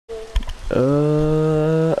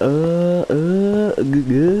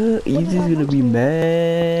Easy's gonna be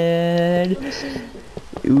mad. Let me see.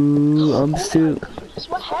 Ooh, Oh my goodness,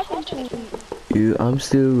 what happened to me? I'm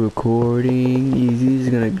still recording. Easy's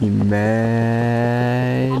gonna be I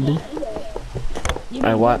mad. didn't do that. You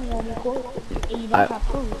I be wa- doing on recording and you don't I have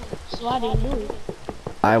proof, so I didn't do it.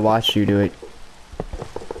 I watched you do it.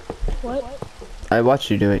 What? I watched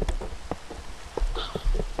you do it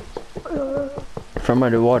Uh, from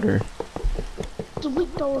underwater.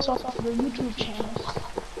 delete those off of your YouTube channel.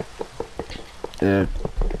 Uh,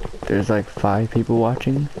 there's like 5 people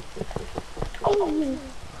watching. Oh,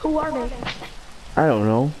 who are they? I don't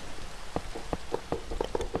know.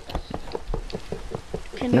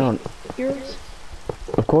 Can No, they hear us?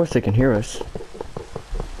 of course they can hear us.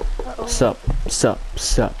 Uh-oh. Sup, sup,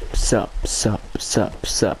 sup, sup, sup, sup,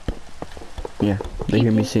 sup. Yeah, they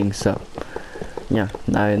hear me People. sing sup. Yeah,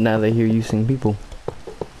 now they hear you sing people.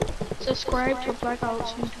 Subscribe to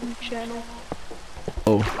Blackout's YouTube channel.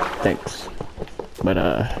 Oh, thanks. But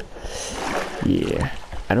yeah.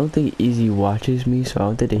 I don't think Easy watches me, so I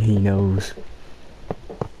don't think that he knows.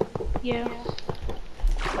 Yeah.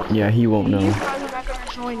 Yeah, he won't He's know. probably not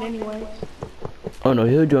gonna join anyway. Oh no,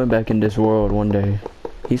 he'll join back in this world one day.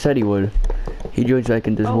 He said he would. He joins back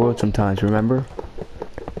in this world sometimes, remember?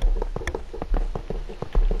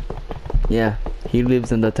 Yeah, he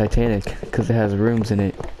lives in the Titanic, because it has rooms in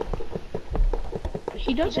it.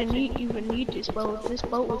 He doesn't even need this boat. This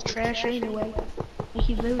boat was trash anyway. And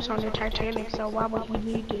he lives on the Titanic, so why would he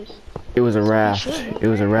need this? It was a So he raft. shouldn't. It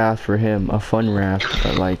was a raft for him, a fun raft,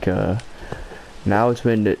 but like, now it's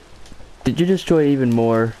been... Did you destroy even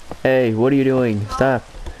more? Hey, what are you doing? Stop.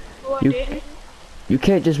 No, I You, didn't. you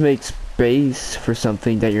can't just make space for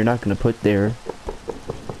something that you're not gonna put there.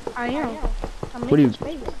 I am. I'm What are you,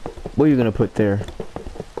 making space. what are you gonna put there?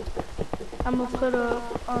 I'm gonna put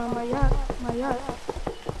my yacht.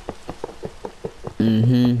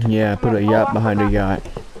 Yeah, put a yacht behind a yacht.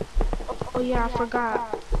 Oh yeah, I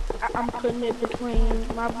forgot. I'm putting it between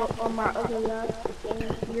my boat on my other yacht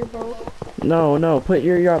and your boat. No, put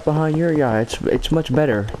your yacht behind your yacht. It's much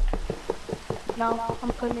better. No, I'm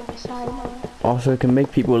putting it beside mine. Also, it can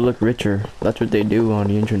make people look richer. That's what they do on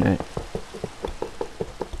the internet.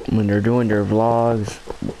 When they're doing their vlogs,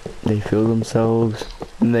 they film themselves,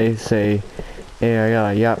 and they say, hey, I got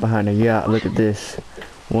a yacht behind a yacht, look at this.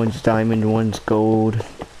 One's diamond, one's gold.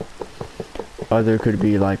 Other could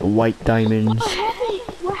be like white diamonds.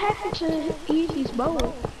 What happened to Easy's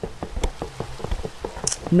boat?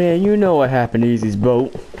 Man, you know what happened to Easy's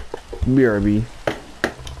boat. BRB.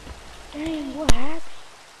 Dang, what happened?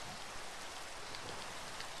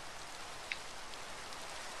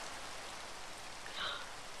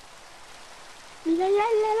 La la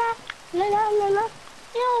la la la la la la.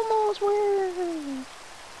 You almost won.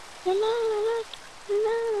 La la la la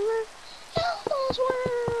la la la. You almost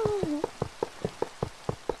won.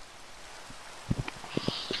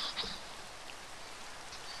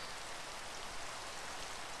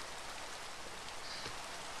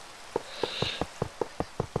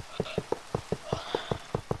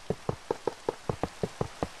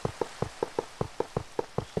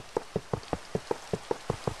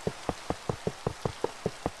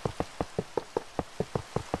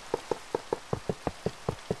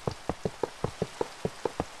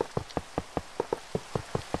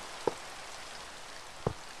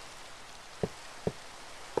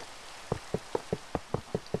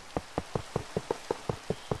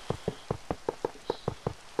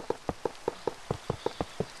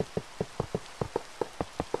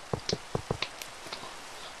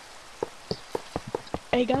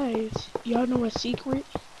 Hey guys, y'all know a secret?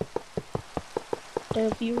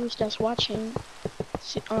 The viewers that's watching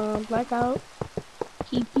Blackout,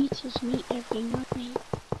 he beats his meat every night.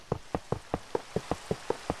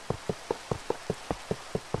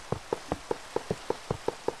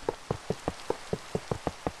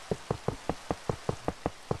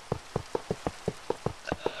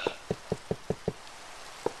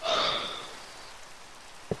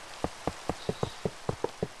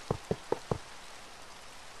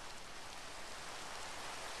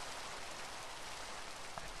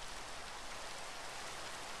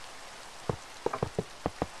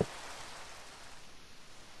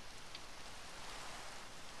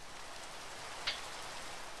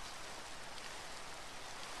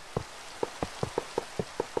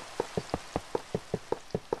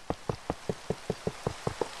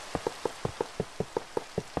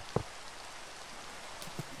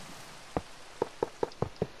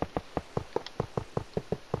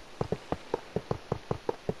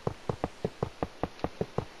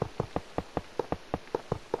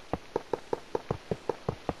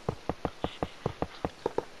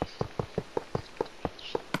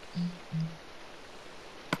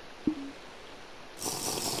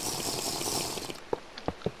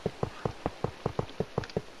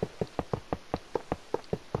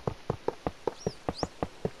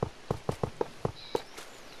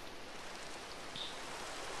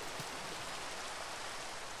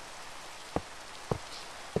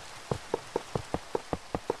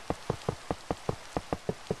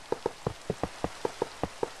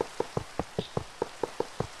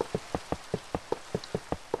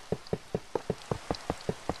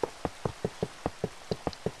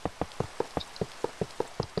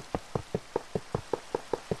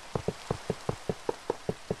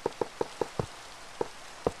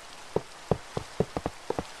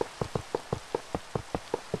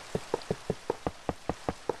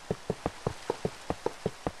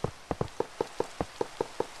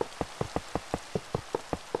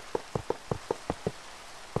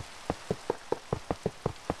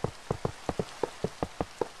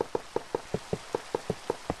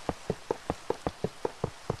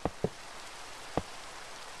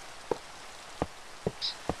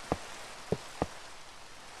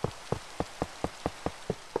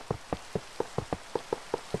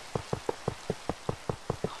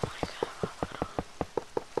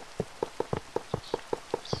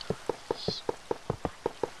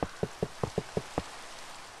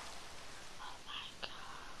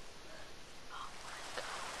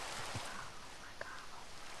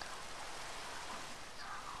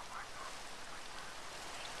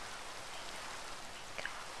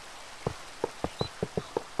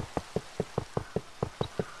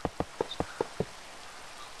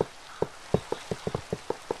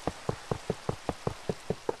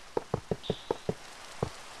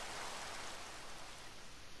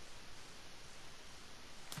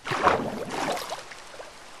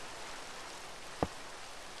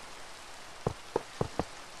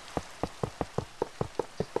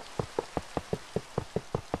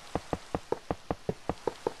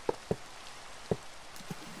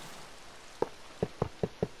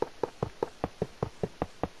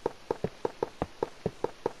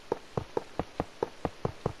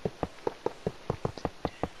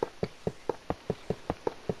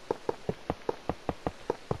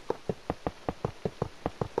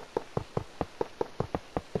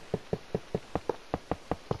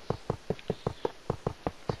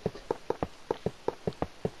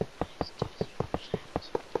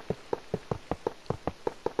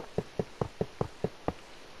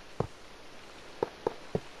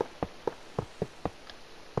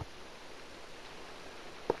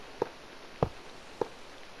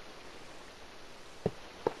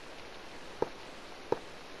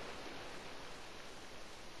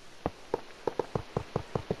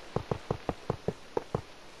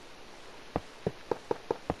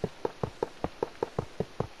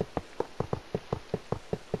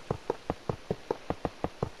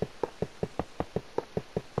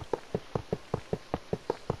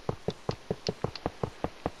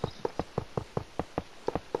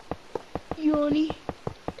 Johnny.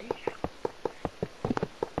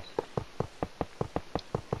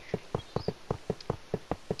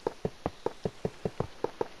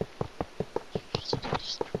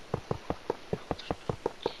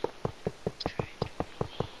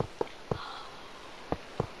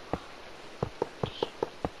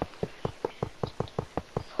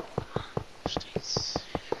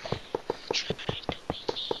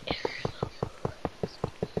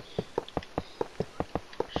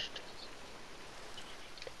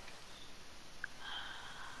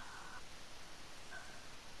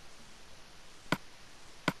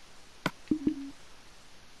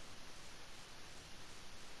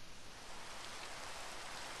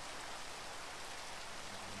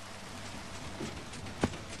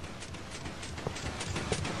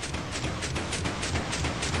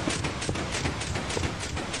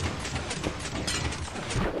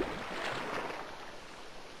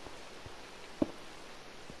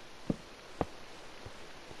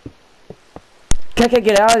 KK,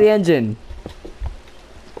 get out of the engine.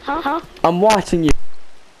 Huh? I'm watching you.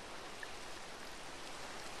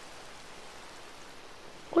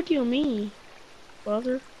 What do you mean,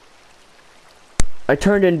 brother? I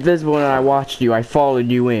turned invisible and I watched you. I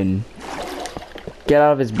followed you in. Get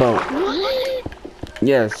out of his boat. What?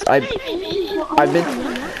 Yes, I've been...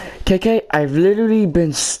 KK, I've literally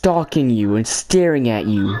been stalking you and staring at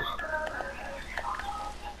you.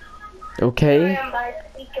 Okay?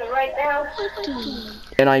 Right now.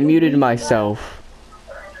 And I muted myself.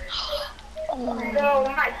 Oh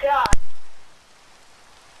my god.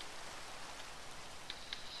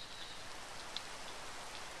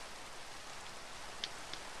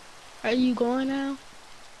 Are you going now?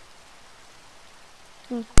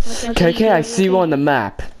 KK, I see you on the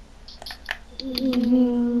map.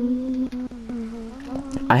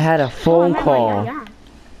 I had a phone call.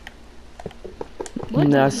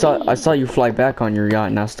 No, I saw you fly back on your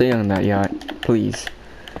yacht. Now stay on that yacht, please.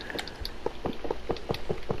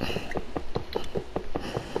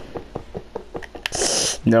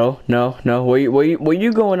 No. Where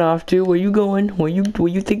you going off to? Where you going? Where you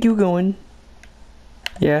think you going?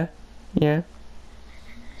 Yeah.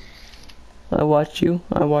 I watched you.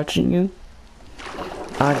 I'm watching you.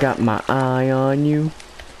 I got my eye on you.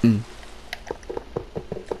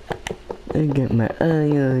 I got my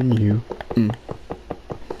eye on you.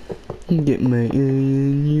 Get my eye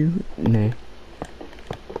on you. Nah.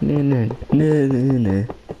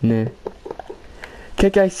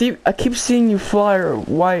 KK, I keep seeing you fly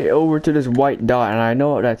right over to this white dot, and I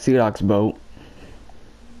know that's Seedog's boat.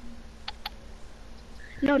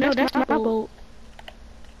 No, that's my boat.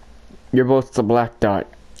 Your boat's the black dot,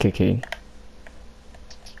 KK.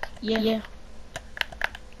 Yeah.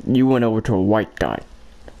 You went over to a white dot.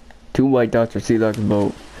 2 white dots are Seedog's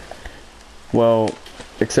boat. Well,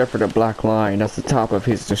 except for the black line, that's the top of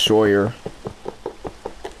his destroyer.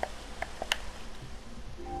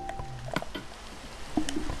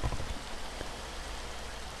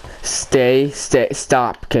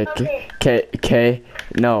 Stop, K,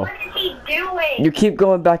 no. What is he doing? You keep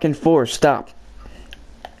going back and forth, stop.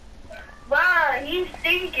 Wow, he's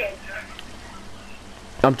thinking.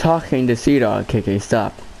 I'm talking to Seedog, KK,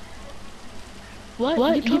 stop.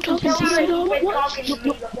 What? You talking to He's Seedog? been What? talking to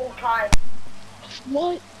me the whole time.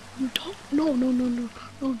 What? You talk? No, please.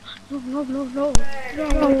 Well,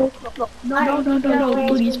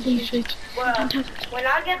 when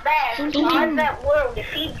I get back, I'm that world.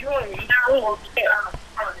 If he joins, I won't care.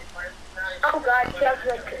 Oh God, Chuck's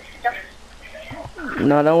like stuff.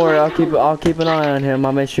 No, don't worry. I'll keep an eye on him.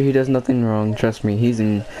 I'll make sure he does nothing wrong. Trust me. He's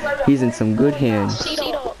in some good hands.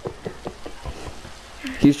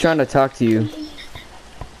 He's trying to talk to you.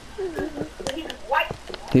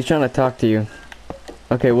 He's trying to talk to you.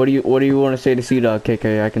 Okay, what do you want to say to Seedog,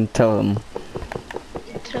 KK? I can tell him.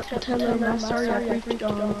 Tell him I'm sorry I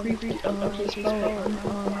griefed his boat.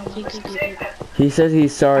 He says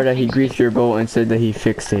he's sorry that he greased your boat and said that he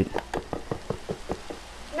fixed it.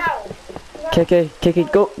 No. KK,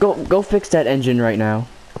 go fix that engine right now.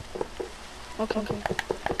 Okay.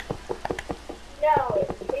 No.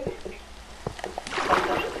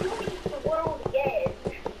 The world again.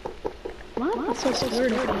 Why am I so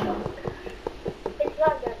scared of him? It's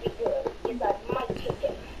not gonna be good. Because I might kick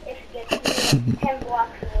it if it gets 10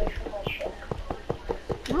 blocks away from my ship.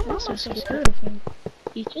 Why am I so scared of him?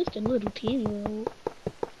 He's just a little 10-year-old.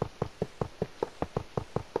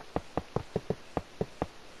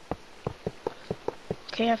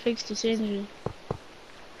 Okay, I fixed this engine.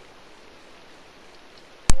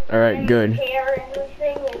 Alright, good.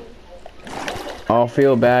 I'll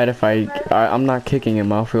feel bad if I'm not kicking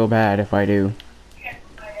him. I'll feel bad if I do.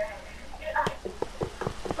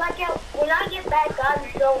 When I back, I'm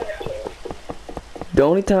going to. The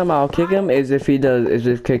only time I'll kick him is if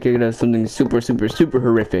KK does something super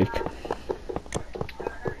horrific.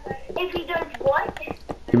 If he does what?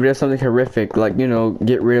 If he does something horrific, like, you know,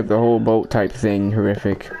 get rid of the whole boat type thing,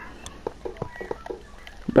 horrific.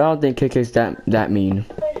 But I don't think KK's that mean.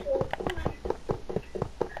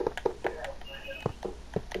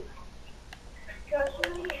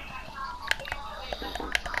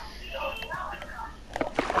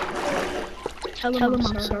 Tell him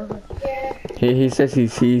I'm sorry. He says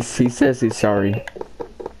he's sorry.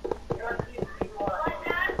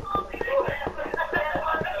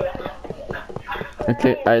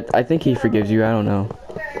 Okay, I think he forgives you. I don't know.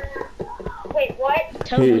 Wait, what?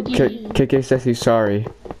 KK says he's sorry.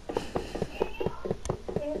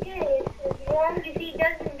 Okay, as long as he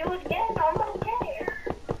doesn't do it again, I'm okay.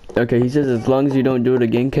 Okay, he says as long as you don't do it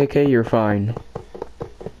again, KK, you're fine.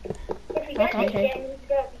 If he does it again, he's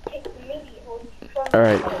gonna be kicked immediately.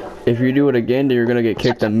 Alright, if you do it again, then you're gonna get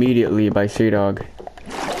kicked immediately by Dog.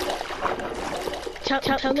 Tell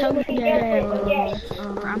him that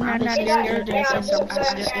I'm not scared.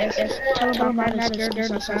 Tell him I'm not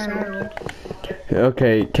scared.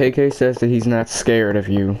 Okay, KK says that he's not scared of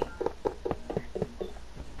you.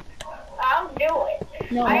 I'll do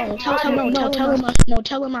it.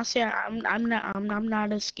 Tell him I said I'm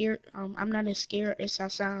not as scared. I'm not as scared as I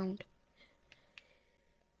sound.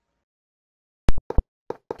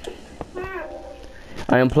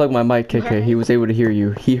 I unplugged my mic, KK. He was able to hear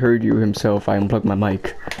you. He heard you himself. I unplugged my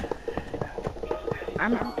mic.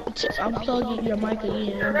 I'm plugging your mic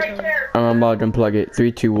again. I'm about to unplug it.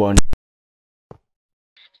 3, 2, 1.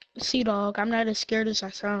 Dog, I'm not as scared as I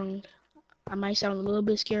sound. I might sound a little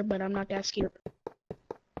bit scared, but I'm not that scared.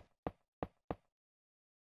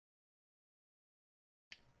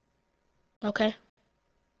 Okay.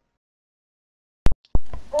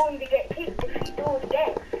 Going to get kicked if you do it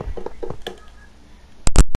again.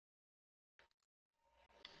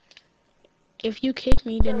 If you kick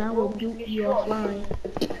me, then I will boot you offline.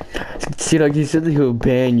 Dog, he said that he'll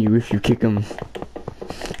ban you if you kick him.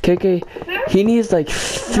 KK, he needs like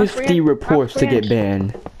 50 reports to get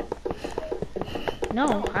banned.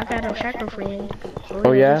 No, I got a hacker friend.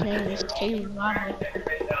 Oh yeah? His name is Taylor Lava.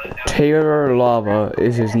 Taylor Lava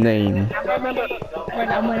is his name. I remember when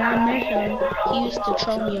I met him, he used to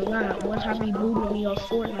troll me a lot. One time he booted me off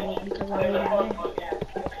Fortnite because I made him mad.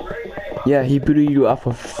 Yeah, he booted you off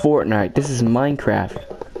of Fortnite. This is Minecraft.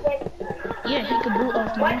 Yeah, he could boot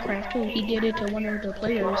off Minecraft too. He did it to one of the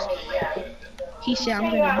players. He said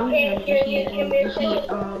I'm gonna boot him, and he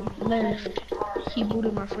left. He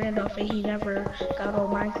booted my friend off, and he never got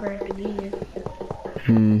on Minecraft again.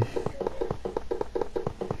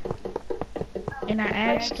 And I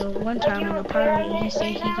asked him one time in the party, and he said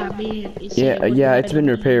he got banned. Yeah, it's been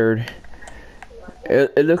repaired.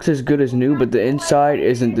 It looks as good as new, but the inside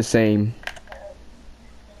isn't the same.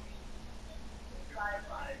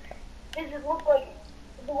 Does it look like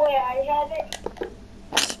the way I had it?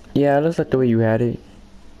 Yeah, it looks like the way you had it.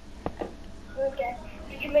 Okay.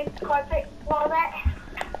 Did you make the carpet all that?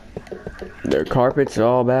 The carpet's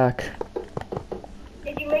all back.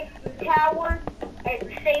 Did you make the tower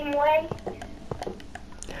the same way?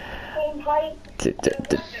 Same height?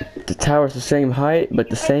 The tower's the same height, but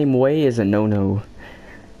the same way is a no-no.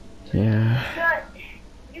 Yeah.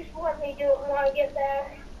 Just let me do it when I get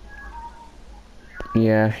back.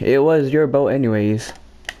 Yeah, it was your boat anyways.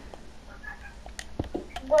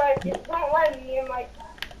 But it won't let me in my...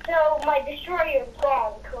 So my destroyer is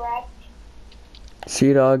gone, correct?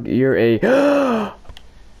 Dog, you're a...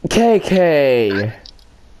 KK!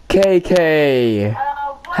 KK!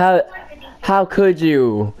 How could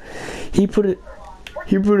you? He put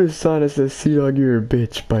a sign that says Dog, you're a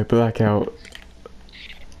bitch by Blackout.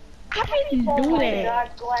 I didn't do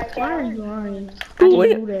that. Why are you lying? I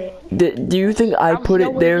didn't do that. Do you think I put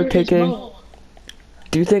it there, KK?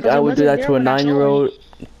 Do you think I would do that to a 9-year-old?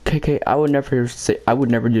 KK, I would never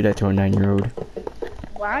do that to a 9-year-old.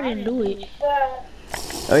 Well, I didn't do it.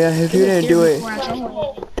 Oh yeah, if you didn't do it.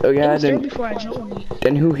 Oh yeah,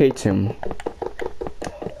 then who hates him?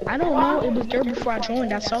 I don't know. It was there before I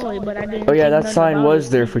joined. I saw it, but I didn't. Oh yeah, that sign was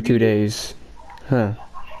there for 2 days. Huh.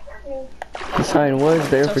 The sign was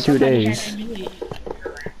there for 2 days.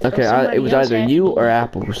 Okay, it was either you or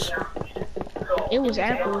Apples. It was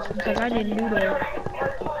Apples because I didn't do that.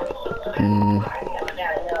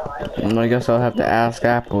 I guess I'll have to ask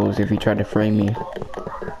Apples if he tried to frame me.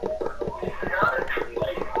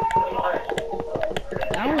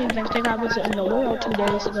 I don't even think I was in the world 2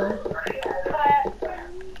 days ago.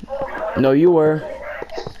 No, you were.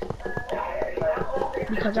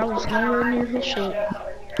 Because I was nowhere near his shit.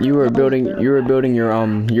 You were building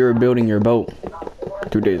your boat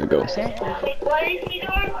 2 days ago. Exactly. What is he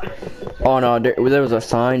doing? Oh no, there was a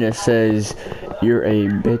sign that says you're a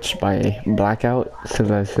bitch by Blackout. So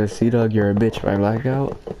that says C-Dog, you're a bitch by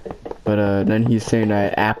Blackout. But then he's saying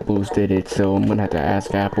that Apples did it, so I'm gonna have to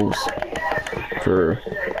ask Apples for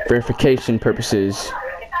verification purposes.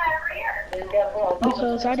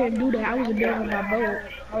 Because I didn't do that. I was building my boat.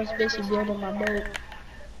 I was busy building my boat.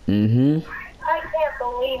 I can't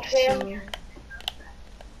believe him.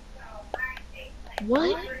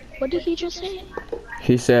 What? What did he just say?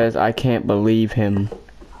 He says I can't believe him.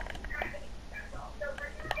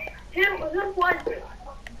 Who was it?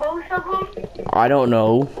 Both of them? I don't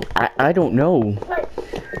know. I don't know.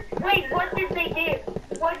 Wait, what did they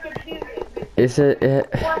do? What did you do? Is it?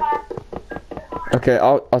 What happened? Okay,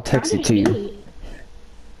 I'll text it to you.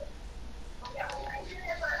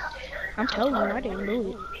 I'm telling you, I didn't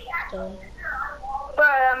do it. So, But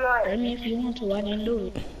I'm like, I mean, if you want to, I didn't do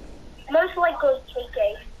it. most likely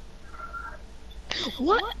KK.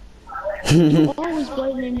 What? You always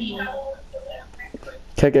blaming me.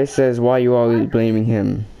 KK says, why you always blaming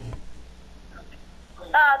him?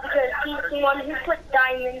 Because he's the one who put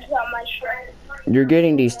diamonds on my shirt. You're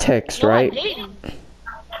getting these texts, right?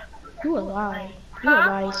 You a lie. You a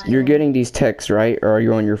lie. You're getting these texts, right? Or are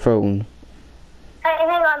you on your phone? Hey, hang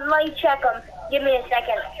on, let me check them. Give me a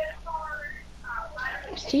second.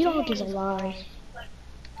 C-Dog is a lie.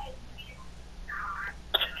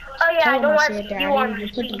 Oh yeah, Tell I him don't I want said that. you I on didn't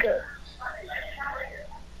even put speaker.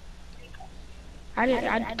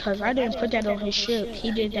 Cause I didn't put that on his ship.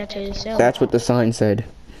 He did that to himself. That's what the sign said.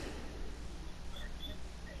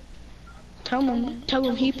 Tell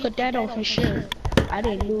him he put that on his ship. I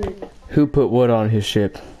didn't do it. Who put what on his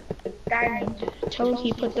ship? Diamond. Tell him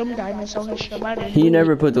he put them diamonds on his ship. I didn't He do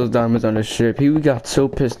never it. put those diamonds on his ship. He got so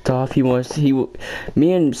pissed off.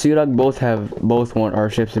 Me and C-Dog both want our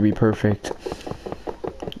ships to be perfect.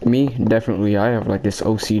 Me, definitely. I have like this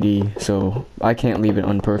OCD, so I can't leave it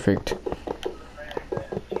unperfect.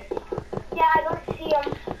 Yeah, I don't see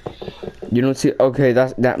them. You don't see? Okay,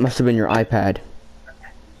 that must have been your iPad.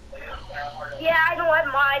 Yeah, I don't have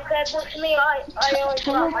my iPad with me. I always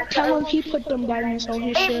got my Tell him phone. he put them diamonds on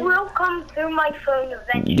his It ship. will come through my phone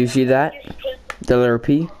eventually. Do you see that? Just take, The letter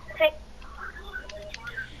P?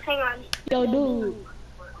 hang on. Yo, dude.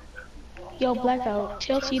 Yo, Blackout.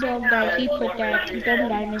 Tell C-Dog that he put them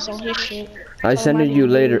diamonds on his ship. I So sent why you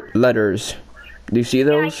didn't do it? letters. Do you see Yeah, I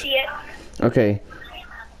those? see it. Okay.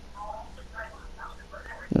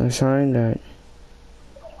 I signed that.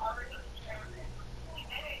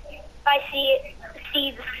 I see it.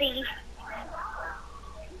 See the C.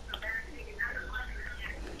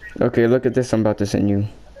 Okay, look at this I'm about to send you.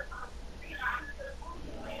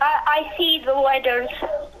 I see the letters.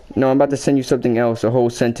 No, I'm about to send you something else, a whole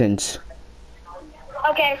sentence.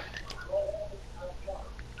 Okay.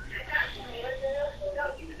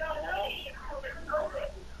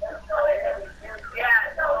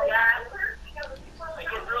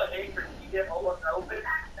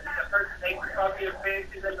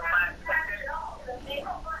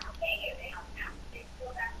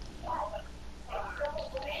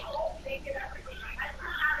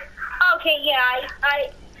 Okay, yeah,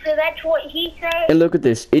 so that's what he said. And look at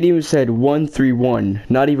this. It even said 131,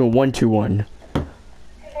 not even 121.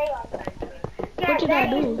 What did I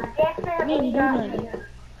do? I didn't do nothing.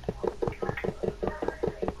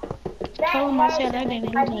 Tell him I said I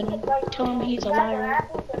didn't do nothing. Tell him he's a liar.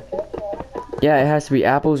 Yeah, it has to be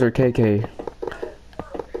Apples or KK.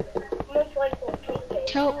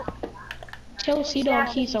 Tell C-Dog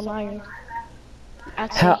he's a liar.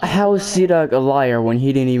 How is C-Dog a liar when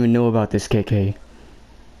he didn't even know about this KK?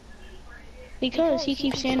 Because he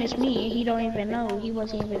keeps saying it's me and he don't even know. He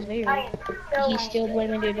wasn't even there. He's still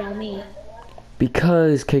blaming it on me.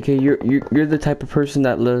 Because KK, you're the type of person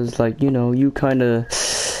that lives like, you know, you kind of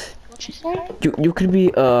you could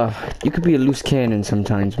be a loose cannon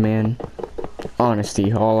sometimes, man.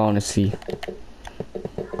 Honesty, all honesty.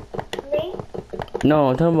 Me? No,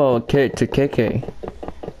 I'm talking about to KK.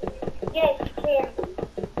 Yes, you can.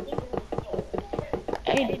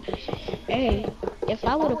 Hey, if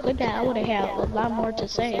I would have put that, I would have had a lot more to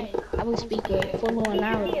say. I would speak with full-on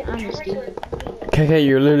honesty. KK,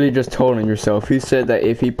 you're literally just trolling yourself. He said that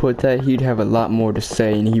if he put that, he'd have a lot more to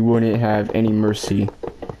say and he wouldn't have any mercy.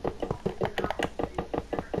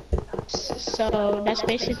 So that's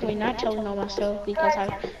basically not telling on myself because I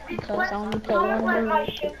only put one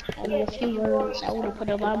word, only a few words. I would have put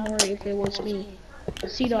a lot more if it was me.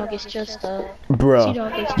 C-Dog is just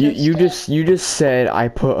Bruh, you just said I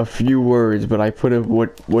put a few words, but I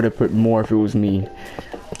would have put more if it was me.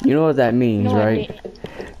 You know what that means, No, right?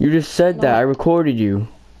 You just said that. I recorded you.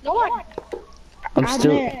 No, I'm I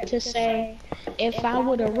still. meant to say, if I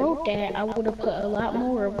would have wrote that, I would have put a lot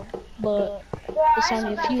more, but it's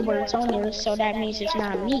only a few words on there, so that means it's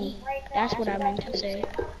not me. That's what I meant to say.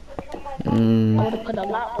 I would have put a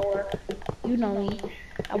lot more. You know me.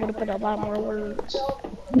 I would have put a lot more words.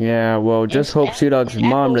 Yeah, well, just hope Sea Dog's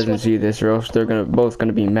mom Apples doesn't see this, or else they're both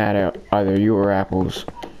gonna be mad at either you or Apples.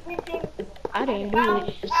 I didn't do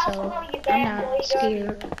it, so I'm not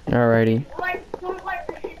scared. Alrighty. Don't let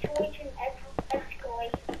the situation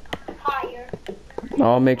escalate higher.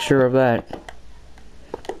 I'll make sure of that.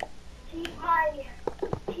 Keep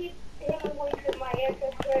him away from my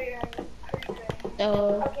ancestor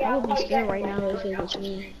and I would be scared right now if it was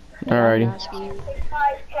me. Alrighty. I'm not scared.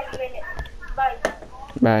 5-10 minutes. Bye.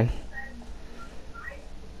 Bye.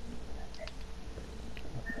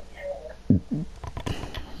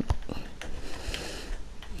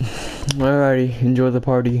 Alrighty, enjoy the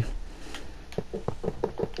party.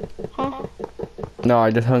 Huh? No,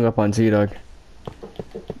 I just hung up on Sea Dog.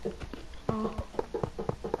 Oh.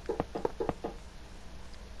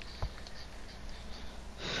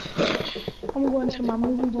 I'm going to my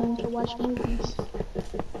movie room to watch movies.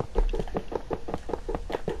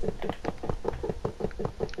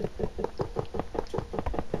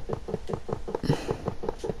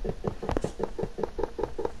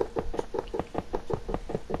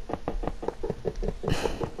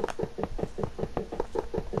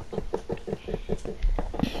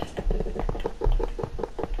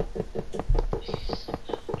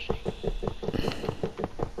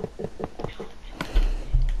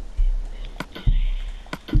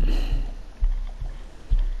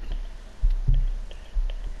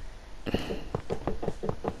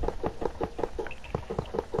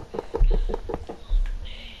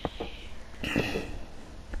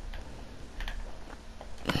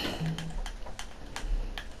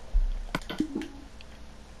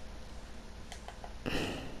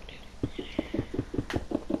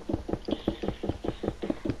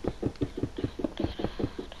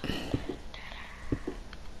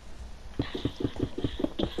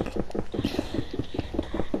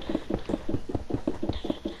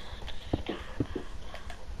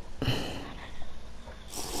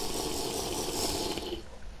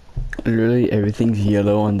 Literally everything's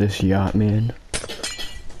yellow on this yacht, man.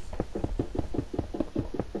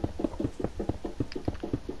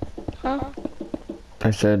 Huh?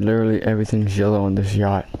 I said literally everything's yellow on this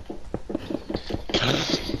yacht.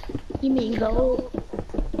 You mean gold?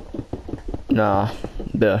 Nah,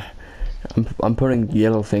 I'm putting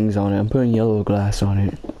yellow things on it. I'm putting yellow glass on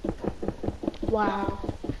it. Wow.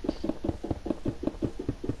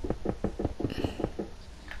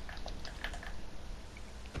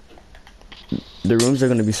 The rooms are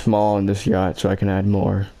gonna be small on this yacht, so I can add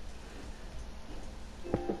more.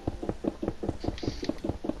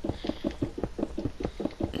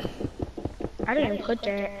 I didn't put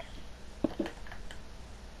that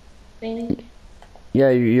thing. Yeah,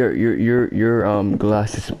 your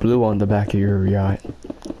glass is blue on the back of your yacht.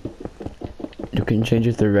 You can change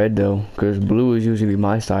it to red though, cause blue is usually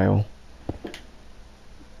my style.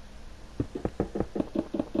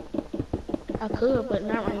 I could, but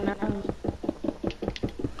not right now.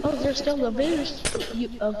 Oh, there's still a villager.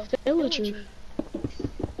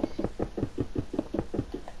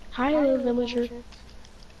 Hi, little villager.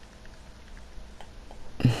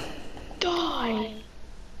 Die!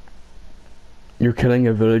 You're killing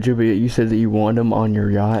a villager, but yet you said that you want him on your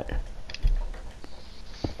yacht.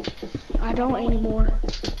 I don't anymore.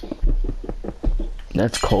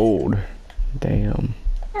 That's cold. Damn.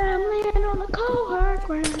 I'm laying on the cold hard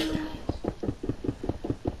ground.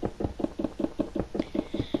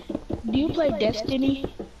 Do you play Destiny?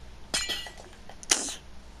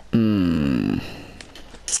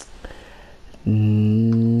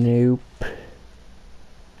 Nope.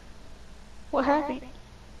 What happened?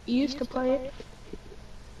 You used to play it?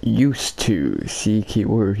 Used to. See,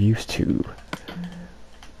 keyword used to.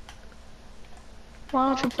 Why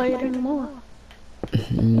don't you play it anymore?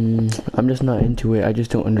 I'm just not into it. I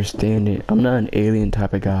just don't understand it. I'm not an alien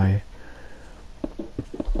type of guy.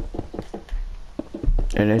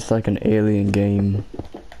 And it's like an alien game.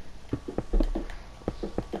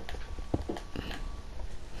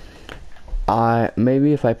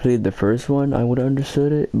 Maybe if I played the first one, I would have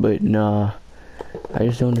understood it, but nah, I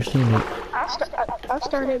just don't understand it. I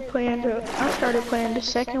started playing the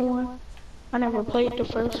second one. I never played the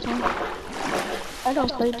first one. I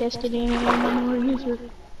don't play Destiny anymore either.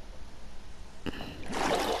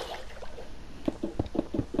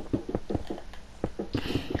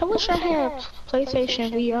 I wish I had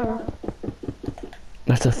PlayStation VR.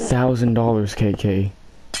 That's $1,000, KK.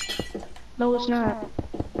 No, it's not.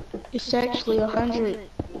 It's actually 100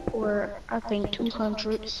 or I think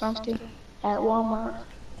 200 something at Walmart.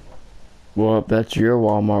 Well, that's your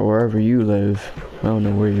Walmart wherever you live. I don't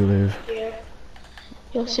know where you live. Yeah.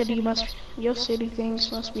 Your city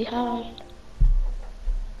things must be high.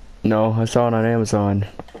 No, I saw it on Amazon.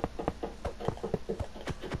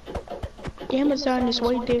 Amazon is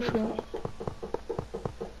way different.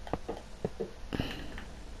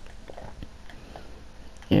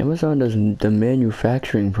 Amazon doesn't the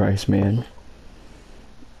manufacturing price, man.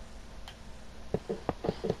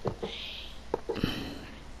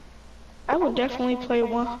 I would definitely pay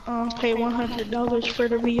 $100 for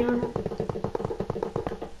the VR.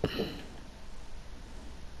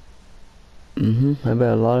 I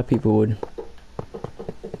bet a lot of people would.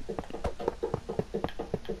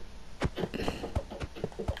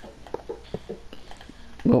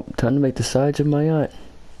 Well, time to make the sides of my yacht.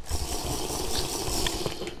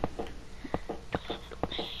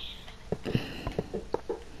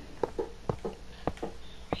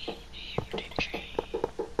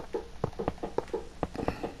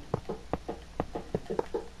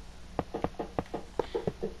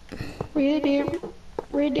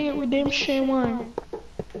 Red Dead Redemption 1.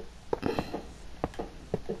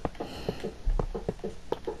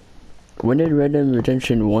 When did Red Dead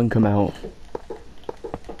Redemption 1 come out?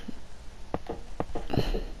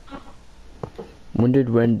 When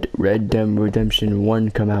did Red Dead Redemption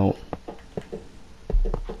 1 come out?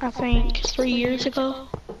 I think 3 years ago.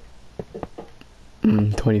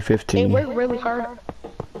 2015. They worked really hard.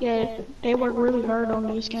 Yeah, they worked really hard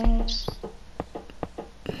on these games.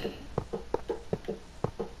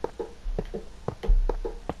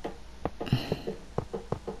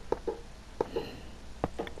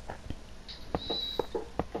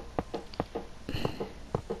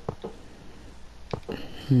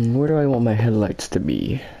 Where do I want my headlights to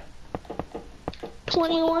be?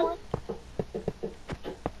 21.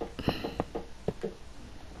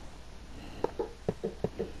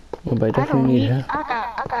 Well, but I I definitely need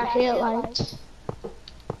I got headlights.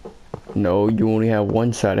 No, you only have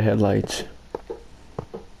one side of headlights.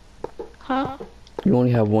 Huh? You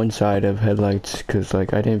only have one side of headlights, cause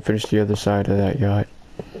like I didn't finish the other side of that yacht.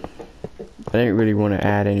 I didn't really want to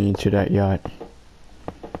add any to that yacht.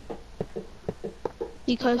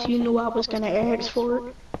 Because you knew I was gonna ask for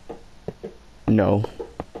it. No.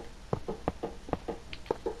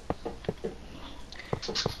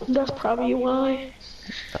 That's probably why.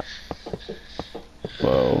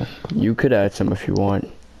 Well, you could add some if you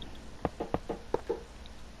want.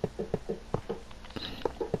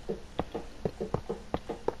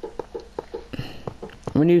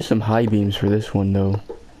 I'm gonna use some high beams for this one though.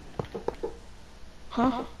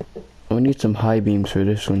 Huh? I'm gonna need some high beams for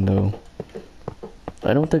this one though.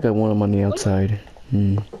 I don't think I want them on the outside.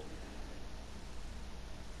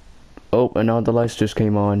 Oh, and all the lights just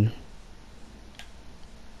came on.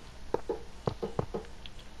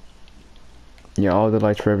 Yeah, all the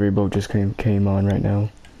lights for every boat just came on right now.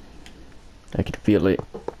 I can feel it.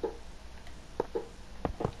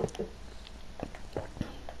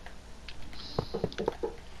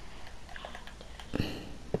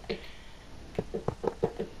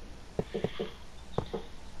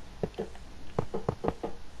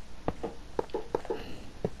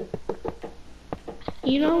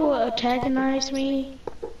 You know what antagonized me?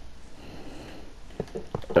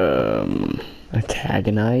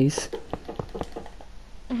 Antagonize?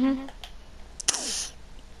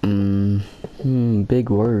 Big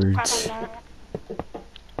words.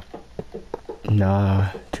 Nah,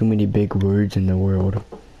 too many big words in the world.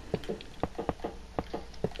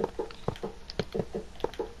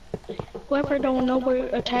 Whoever don't know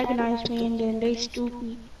what antagonized me and then they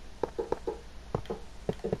stupid.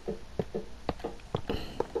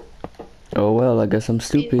 Oh well, I guess I'm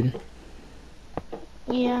stupid.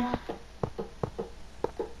 Yeah.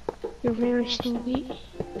 You're very stupid.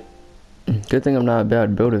 Good thing I'm not a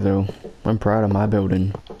bad builder though. I'm proud of my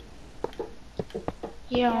building.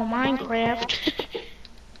 Yeah, on Minecraft.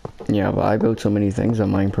 Yeah, but I built so many things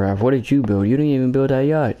on Minecraft. What did you build? You didn't even build that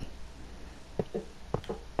yacht.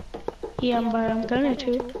 Yeah, but I'm going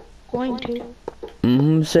to.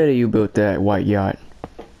 Said that you built that white yacht.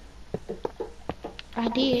 I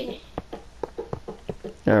did.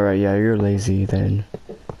 Alright, yeah, you're lazy then.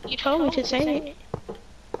 You told me to say it.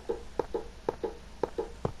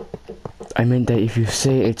 I meant that if you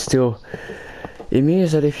say it, it's still... It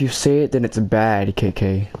means that if you say it, then it's bad,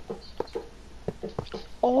 KK.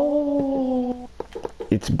 Oh.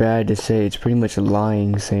 It's bad to say. It's pretty much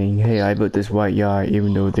lying, saying, hey, I built this white yacht,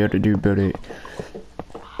 even though the other dude built it.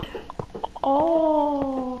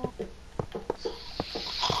 Oh.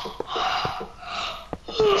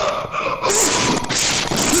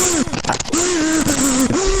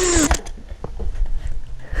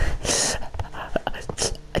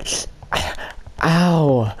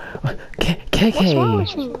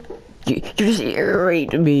 You just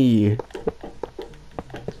irritate me.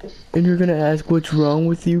 And you're gonna ask what's wrong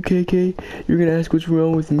with you, KK? You're gonna ask what's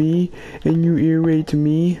wrong with me, and you irritate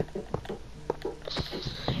me?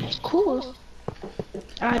 Cool.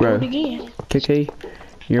 I do Bro, it again. KK,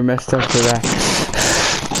 you're messed up for that.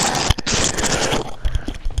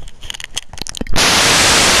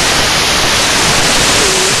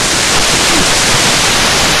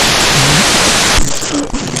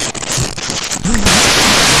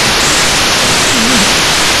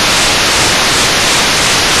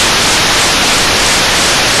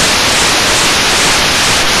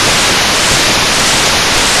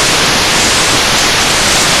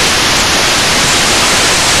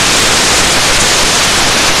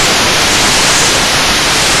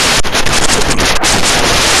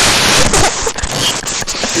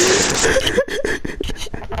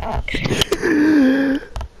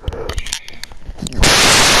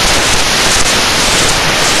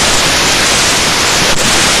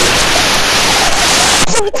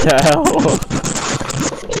 What the hell?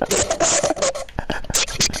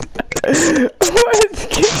 What did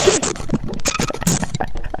you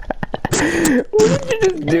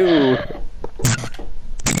just do?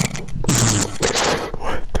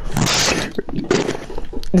 What the fuck?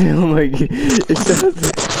 Oh my god, it sounds...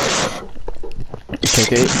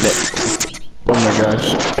 KK, that... Oh my gosh,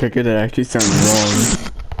 KK, that actually sounds wrong.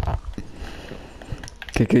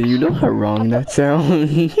 KK, you know how wrong that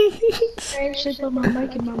sounds? I actually put my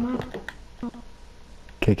mic in my mouth.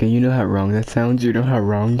 KK, you know how wrong that sounds? You know how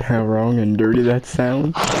wrong and dirty that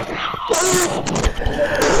sounds?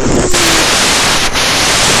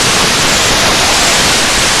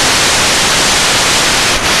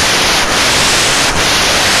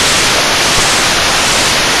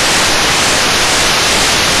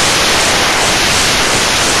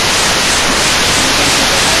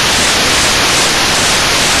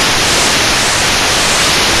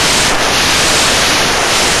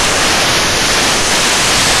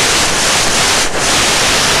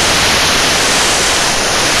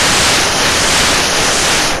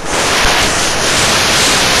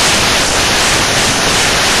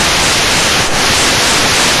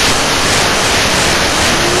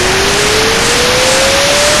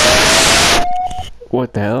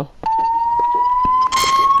 What the hell?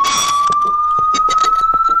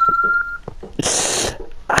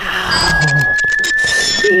 Ow!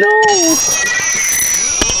 No!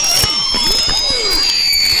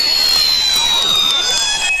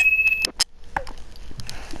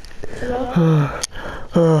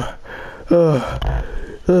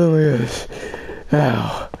 Oh my gosh.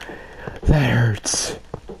 Ow. That hurts.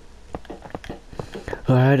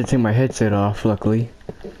 Well, I had to take my headset off, luckily.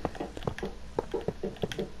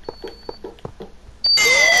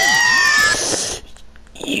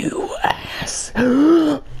 You ass.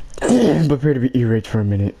 Prepare to be irate for a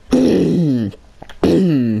minute.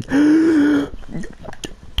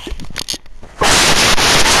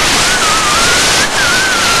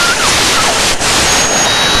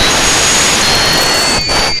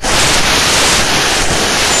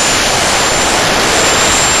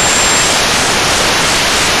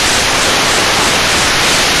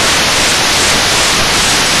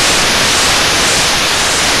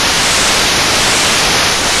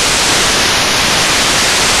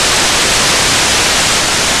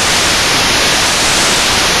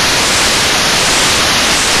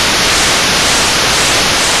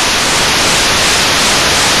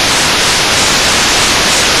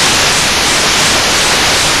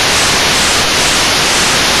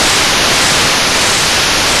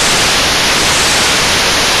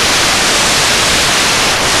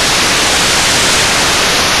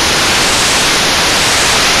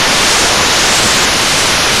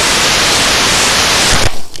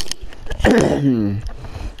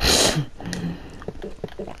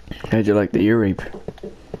 How'd you like the ear rape?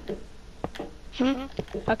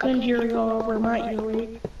 I couldn't hear you all over my ear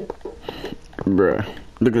rape. Bruh,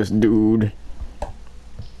 look at this dude.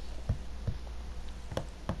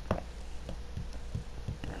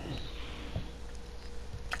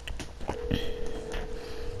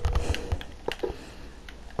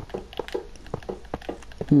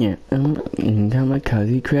 Yeah, got my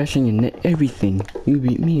cousin crashing and everything. You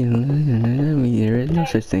beat me and there is no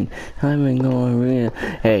such thing. I'm going real.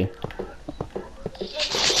 Hey.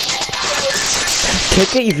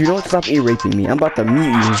 Take it if you don't stop ear raping me. I'm about to mute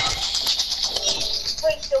you.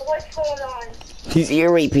 Wait, so what's going on? He's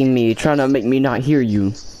ear raping me, trying to make me not hear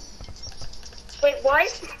you. Wait,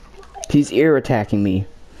 what? He's ear attacking me.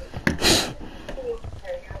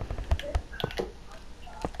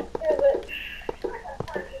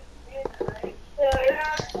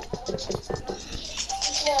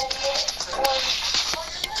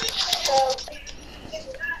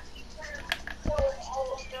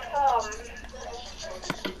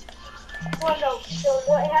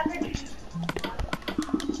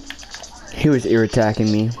 He was ear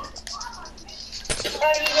attacking me.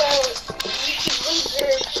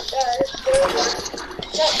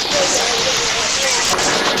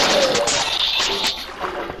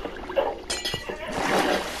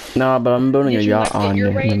 Nah, but I'm building a yacht on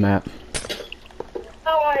the map. Oh,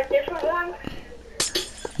 on a different one?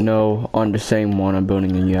 No, on the same one, I'm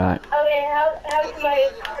building a yacht. Okay, how's my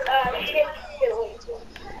ship doing?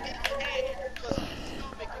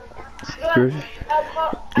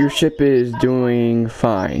 Your ship is doing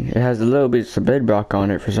fine. It has a little bit of bedrock on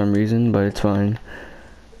it for some reason, but it's fine.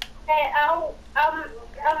 Hey, I'm gonna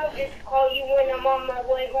just call you when I'm on my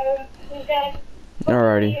way home, okay?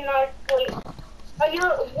 Alrighty.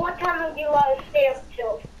 What time do you want to stay up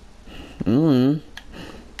till?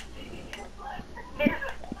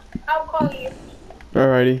 I'll call you.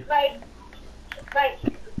 Alrighty. Bye. Bye.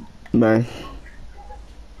 Bye.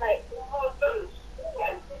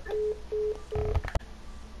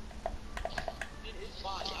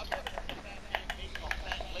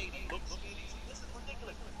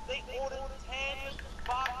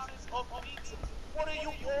 What are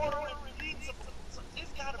you ordering pizza?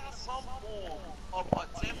 There's got to be some form of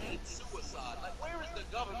attempted suicide. Like, where is the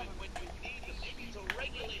government when you need them? They need to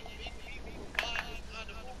regulate big people from buying this kind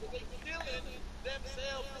of food, but they killing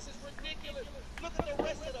themselves. This is ridiculous. Look at the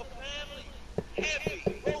rest of the family. Heavy,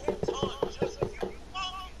 rotund, just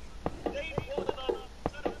humongous. They pulling up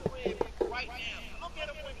to the crib right now. Look at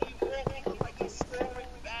him when he walks. He looks like he's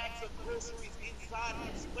storing bags of groceries inside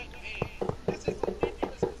his sweatpants. This is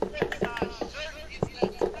ridiculous. What size shirt is that?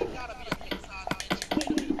 That gotta be a big size.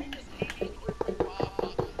 They just came to the crib with $5.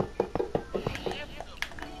 They left the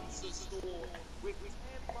pizza store with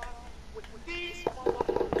 $10. With these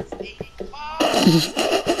motherfuckers ate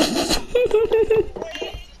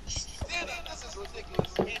dinner. This is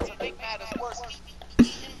ridiculous. And to make matters worse,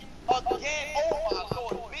 again, oh my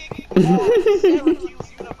Lord, big Syracuse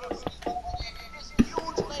University. This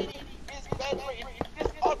huge lady is bedridden.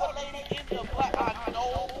 This other lady in the black, I know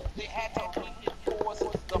they had to reinforce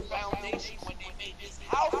the foundation when they made this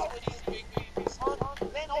house for these big people, son.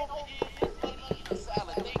 Then over here, this lady eating a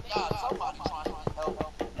salad. Thank God somebody trying to help.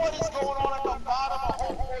 What is going on at the bottom of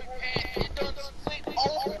homeboy pants? It done split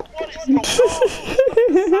open. What is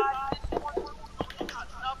going on?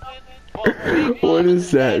 What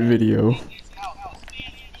is that video?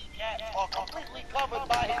 Are completely covered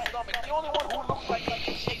by his stomach. The only one who looks like he's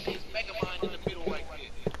in shape is Megamind in the middle right there.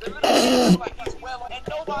 The little man looks like he's well, and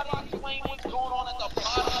nobody explains what's going on at the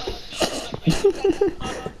bottom of his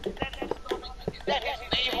that his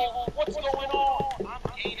navel. What's going on? I'm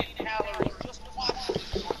gaining calories. Just watch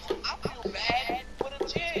this. I feel bad for the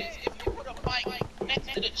chairs. If you put a mic next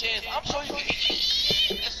to the chairs, I'm sure you can eat.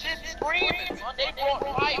 The shit's screaming, son. They brought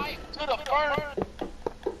life to the burn.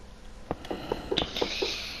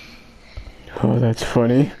 Oh, that's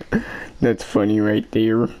funny. That's funny right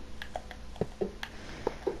there.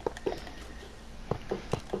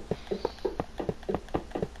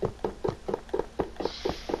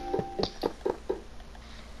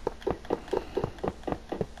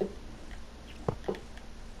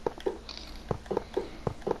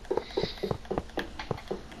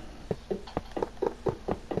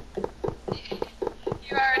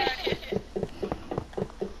 You already did.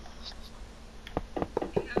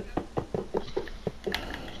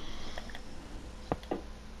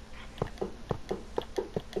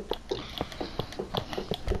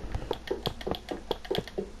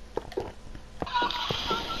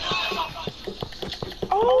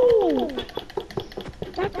 Oh!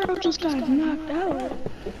 That girl just got knocked out.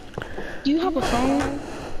 Do you have a phone?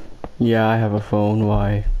 Yeah, I have a phone.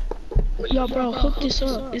 Why? Yo, bro, hook this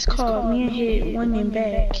up. It's called Man Hit Women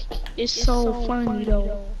Back. It's so funny,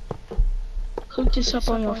 though. Hook this up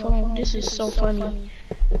on your phone. This is so funny.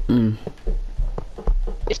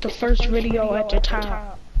 It's the first video at the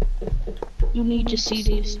top. You need to see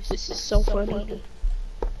this. This is so funny.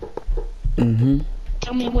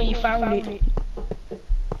 Tell me when you found it.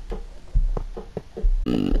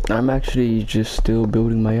 I'm actually just still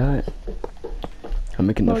building my yacht. I'm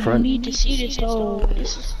making the front. You need to see this, though.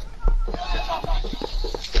 This is...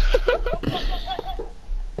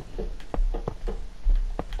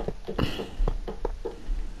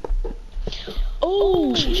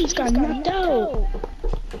 Oh, she just got knocked out.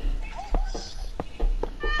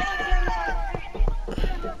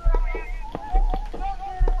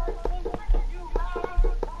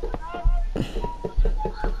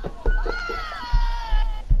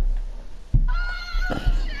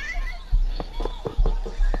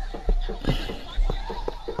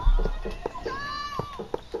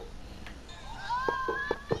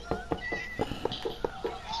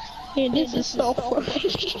 Yeah, this is so funny.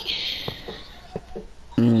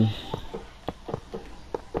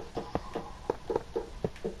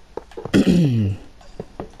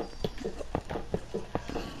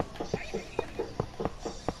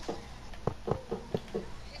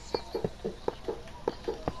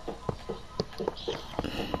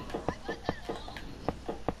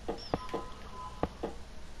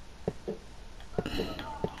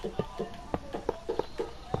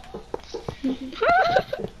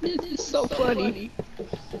 This is so funny.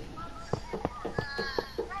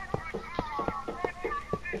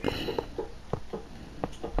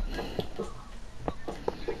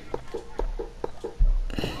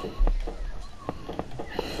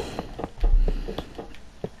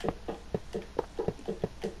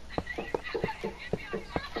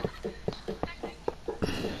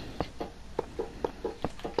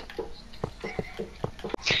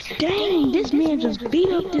 Dang, this man just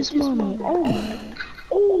beat up this woman. Oh my.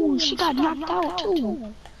 Oh, she got knocked out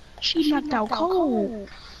too. She knocked out cold.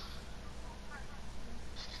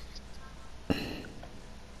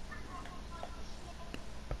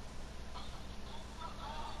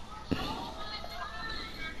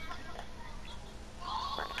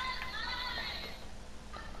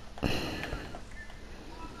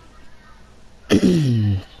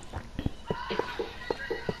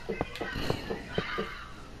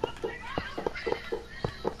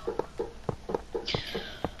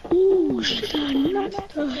 Ooh, she got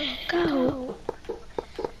knocked the heck out.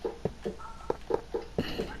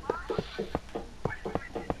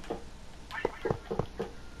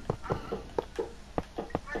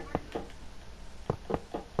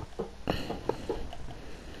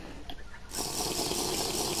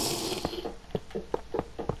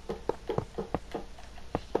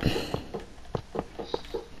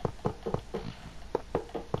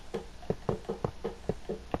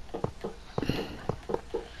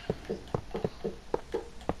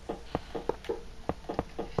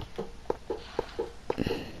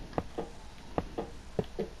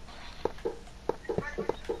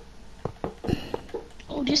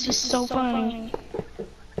 Oh, this is so funny.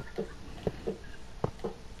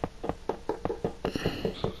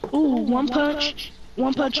 Ooh, one punch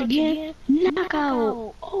again,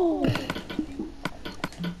 knockout. Oh.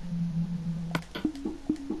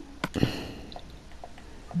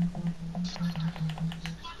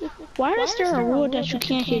 Why is there a rule that you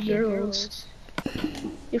can't hit girls?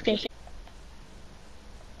 If they,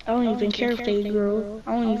 I don't even care if they girl.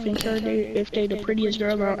 I don't even care if they the prettiest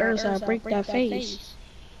girl on earth. I break that face.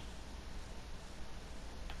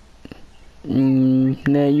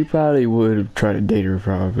 Nah, you probably would have tried to date her,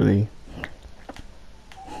 probably.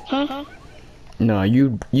 Huh? No,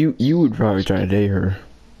 you would probably try to date her.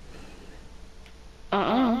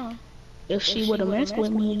 If she would have messed with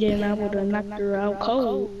me, then I would have knocked her out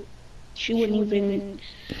cold. She wouldn't even.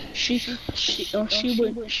 She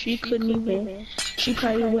couldn't even. She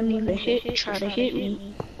probably wouldn't even try to hit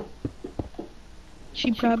me.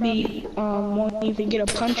 She probably won't even get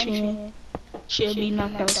a punch in. She'll be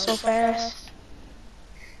knocked out so fast.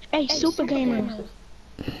 Hey, Super Gamer.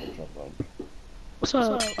 What's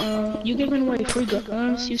up? You giving away free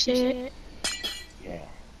guns? You said. Yeah,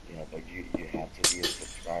 but you have to be a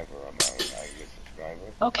subscriber. Are you a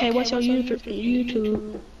subscriber? Okay, what's your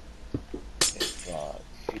YouTube? It's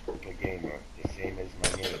Super Gamer, the same as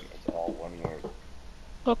my name. It's all one word.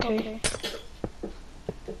 Okay.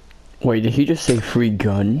 Wait, did he just say free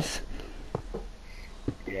guns?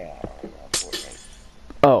 Yeah, on Fortnite.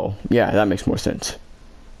 Oh, yeah, that makes more sense.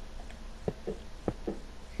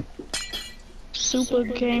 Super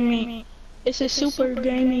Gaming. It's a Super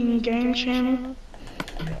Gaming game channel.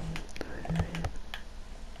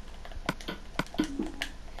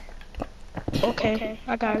 Okay,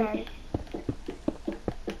 I got it.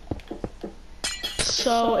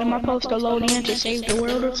 So, am I supposed to load in to save the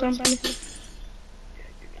world or something?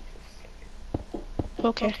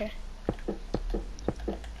 Okay.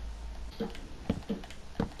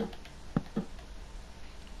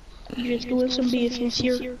 You just doing some business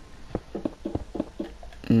here.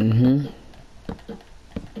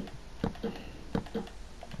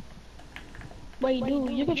 Wait,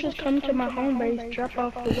 dude, you can just come to my home base, drop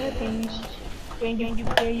off the weapons, and you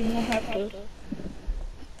won't have to.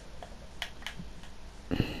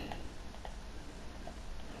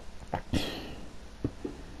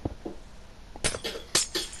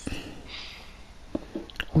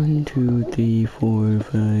 One, 2, 3, 4,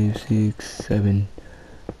 5, 6, 7.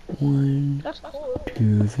 1,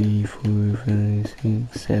 2, 3, 4, 5,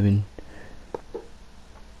 6, 7.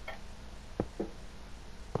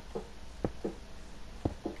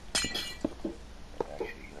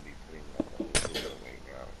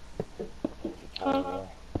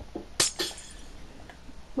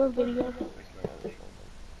 What video?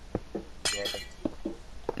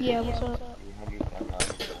 Yeah, what's up? Can you help me find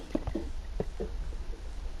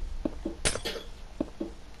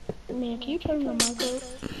my Man, can you turn your mic up?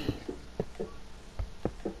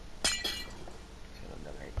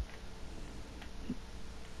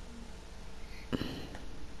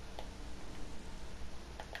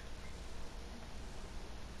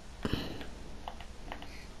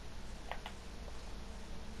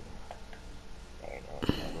 Alright,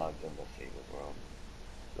 I'm logged in to save it, world.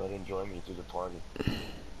 Go ahead and join me to the party.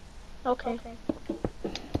 Okay.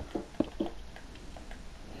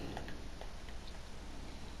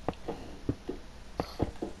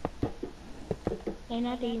 And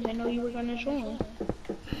I didn't even know you were gonna join.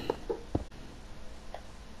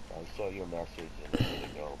 I saw your message a little bit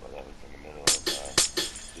ago, but I was in the middle of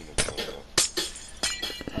being a trainer.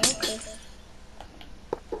 Okay.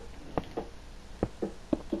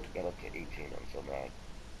 Got up to 18, I'm so mad.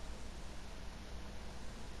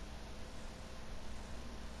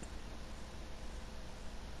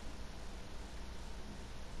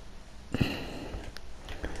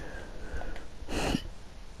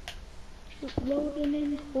 Loading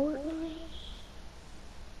in Fortnite.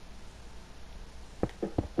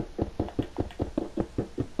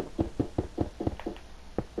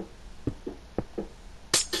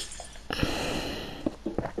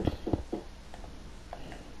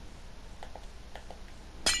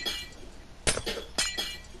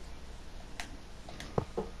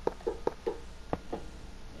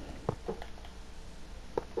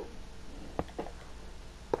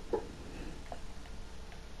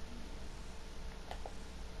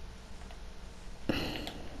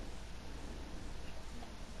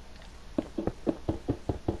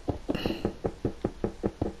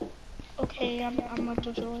 Okay, I'm about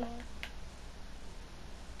to join.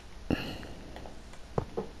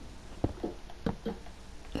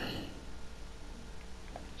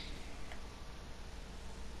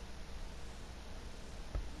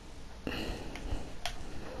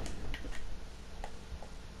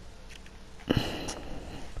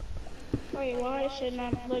 Wait, why is it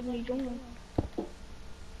not letting me join?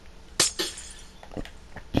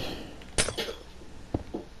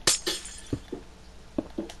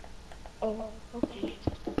 Oh, okay.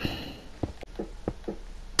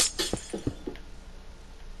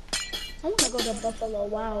 I wanna go to Buffalo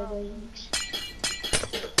Wild Wings.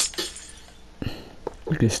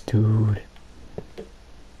 Look at this dude. Alright.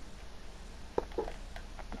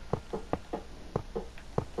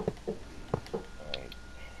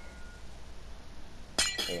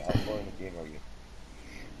 Hey, how far in the game are you?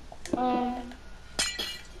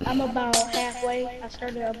 I'm about halfway. I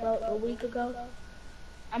started about a week ago.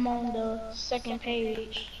 I'm on the second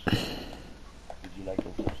page. Did you like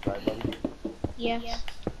the subscribe button? Yes.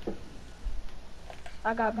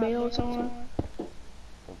 I got bells on.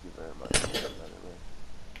 Thank you very much. By the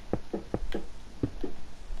way.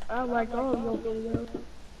 I like all your videos.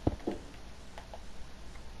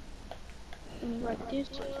 Like this.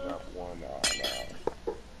 There's not one on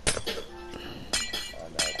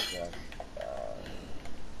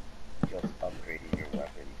just upgrading your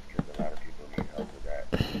weapons, because a lot of people need help with that.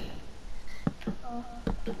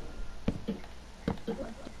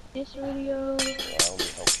 This video. So I only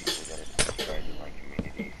help people that are subscribed to my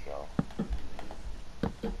community, so.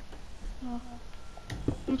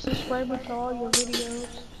 I'm subscribing to all your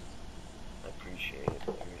videos. I appreciate it, I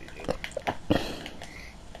really do.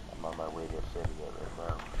 I'm on my way to affiliate right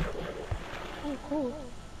now. Oh, cool.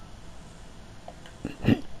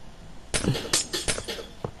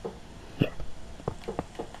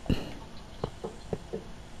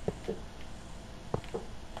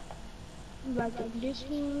 Like this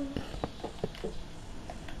one.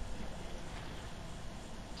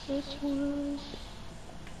 This one.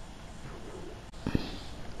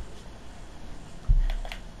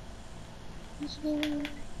 This one.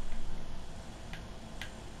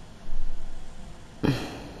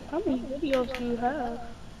 How many videos do you have?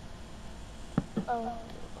 Oh,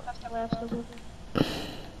 that's the last of them.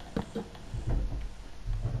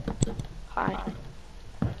 Hi.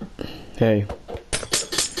 Hey.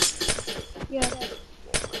 Yeah.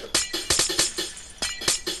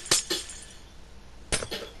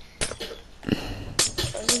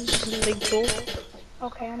 This is a big tool.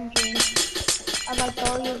 Okay, I'm doing it. I liked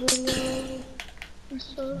all your videos and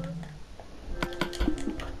stuff.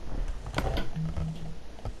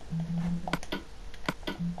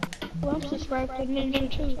 Well, I'm subscribed to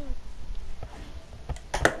Ninja too.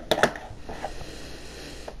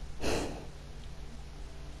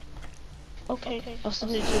 Okay, I'll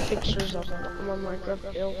send you some pictures of my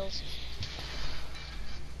Minecraft builds.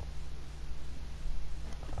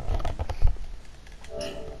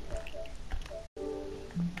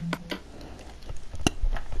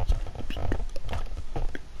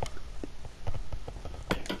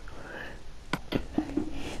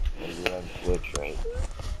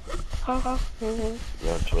 Huh?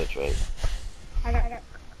 You're on Twitch, right? I got.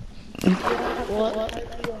 What?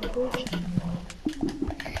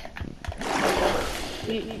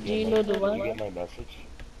 Do you know the Did you what? get my message?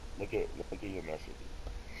 Look at your message.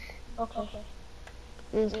 Okay.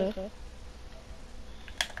 Okay.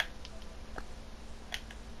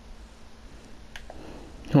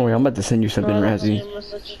 Oh wait, I'm about to send you something, No, I don't see Razzie. a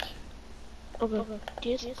message. Okay.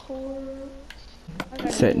 Discord.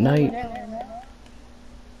 It's at night.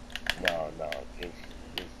 No, just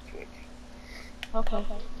Twitch. Okay.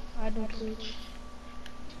 I do Twitch.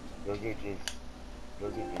 Those are just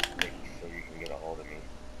links so you can get a hold of me.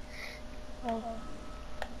 Oh.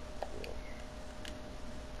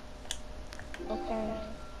 Okay.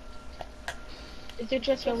 Is it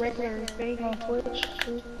just a regular thing on Twitch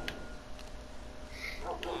too?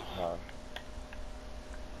 Huh?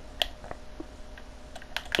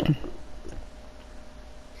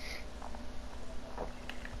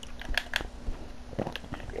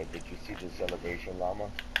 Yeah, did you see the celebration llama?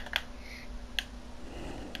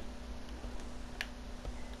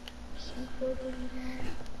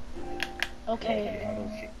 Okay.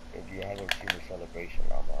 If you haven't seen the celebration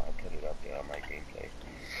llama, I put it up there on my gameplay.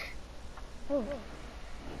 Oh.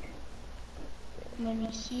 Let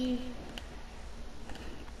me see.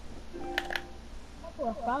 How do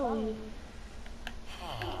I follow you? I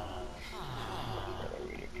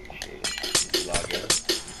really appreciate it. You log in? I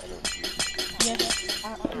don't see you. Yes.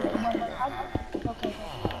 Okay.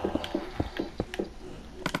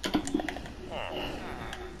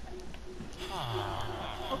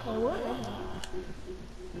 Okay, where am I?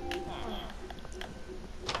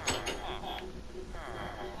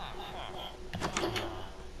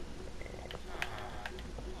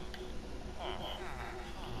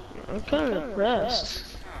 I'm kind of depressed.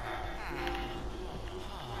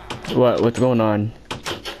 What's going on?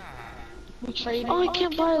 Oh, I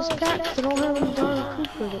can't buy his cat because I don't have any darn food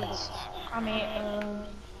credits. I mean,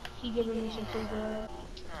 he giving me some free bread.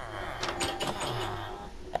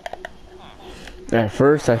 At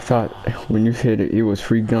first, I thought when you said it was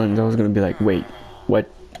free guns, I was gonna be like, wait, what?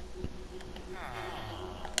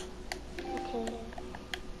 Okay.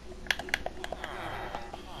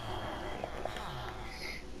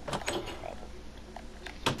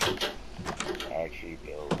 I actually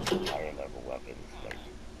build higher level weapons, like,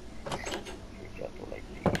 for example, like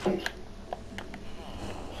these.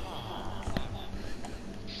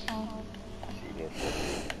 See this?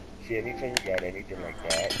 See, anytime you got anything like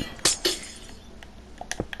that,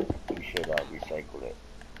 you should recycle it,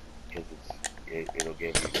 because it'll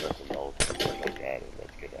give you certain notes and stuff like that, and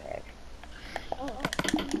that's good to have.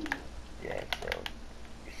 Yeah, so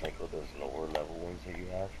recycle those lower level ones that you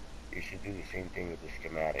have. You should do the same thing with the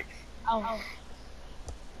schematics. Oh.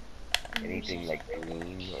 Anything like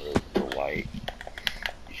green or white,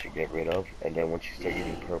 you should get rid of. And then once you start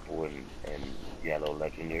getting purple and yellow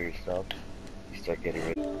legendary stuff, you start getting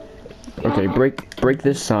rid of. Okay, break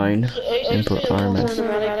this sign and put RMS.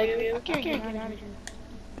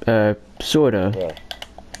 Sorta. Yeah.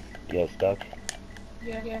 Yeah, stuck.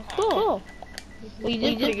 Yeah. Cool. Well,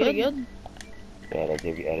 you did pretty good. Yeah, I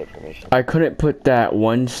gave you edit permission. I couldn't put that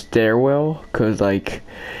one stairwell, cause like,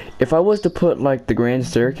 if I was to put like the grand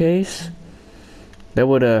staircase, that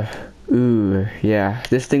would've, ooh, yeah,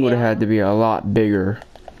 this thing would've had to be a lot bigger.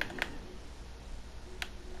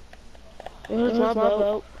 Where's my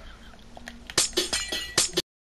boat?